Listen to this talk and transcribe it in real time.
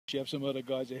You have some other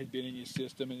guys that had been in your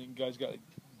system, and then guys got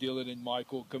Dylan and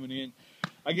Michael coming in.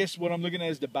 I guess what I'm looking at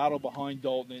is the battle behind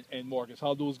Dalton and Marcus,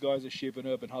 how those guys are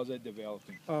shaping up and how's that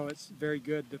developing. Oh, it's very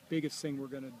good. The biggest thing we're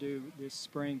going to do this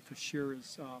spring for sure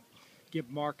is give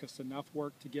Marcus enough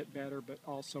work to get better, but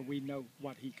also we know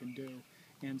what he can do.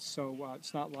 And so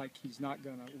it's not like he's not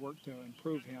going to work to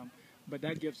improve him, but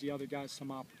that gives the other guys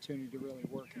some opportunity to really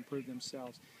work and prove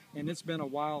themselves. And it's been a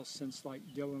while since like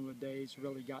Dylan Leday's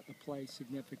really got to play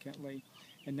significantly,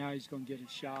 and now he's going to get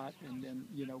his shot. And then,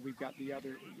 you know, we've got the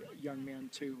other young men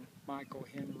too, Michael,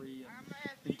 Henry,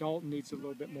 and Dalton needs a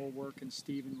little bit more work, and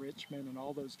Steven Richmond and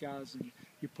all those guys, and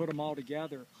you put them all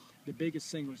together. The biggest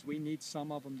thing was we need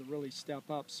some of them to really step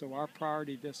up. So our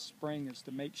priority this spring is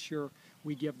to make sure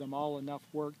we give them all enough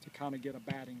work to kind of get a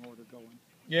batting order going.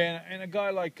 Yeah, and a guy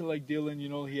like Dylan, you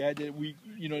know, he had that week,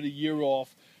 you know, the year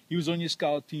off. He was on your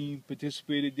scout team,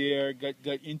 participated there, got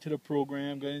into the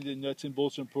program, got into the nuts and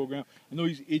bolts of the program. I know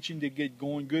he's itching to get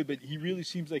going good, but he really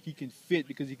seems like he can fit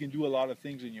because he can do a lot of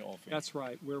things in your offense. That's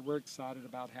right. We're excited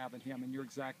about having him, and you're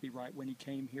exactly right. When he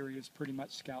came here, he was pretty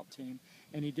much scout team,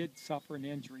 and he did suffer an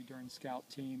injury during scout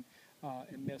team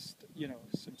and missed, you know,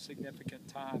 some significant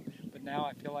time. But now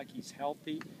I feel like he's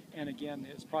healthy, and again,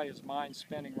 it's probably his mind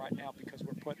spinning right now because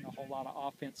we're putting a whole lot of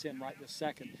offense in right this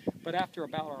second. But after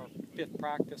about our 5th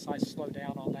practice, I slow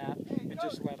down on that and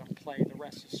just let him play the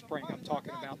rest of the spring. I'm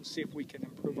talking about to see if we can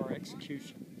improve our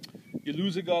execution. You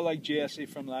lose a guy like JSA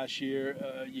from last year,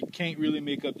 you can't really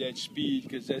make up that speed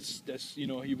because that's you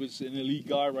know, he was an elite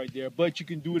guy right there. But you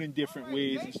can do it in different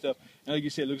ways and stuff. And like you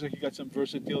said, it looks like you got some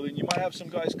versatility. And you might have some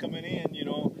guys coming in, you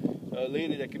know,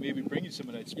 later that can maybe bring you some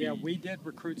of that speed. Yeah, we did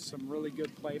recruit some really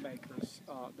good playmakers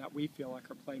that we feel like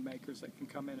are playmakers that can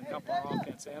come in and help our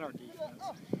offense and our defense.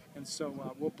 And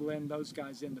so we'll blend those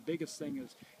guys in. The biggest thing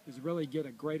is really get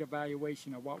a great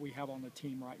evaluation of what we have on the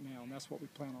team right now, and that's what we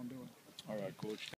plan on doing. All right, Coach.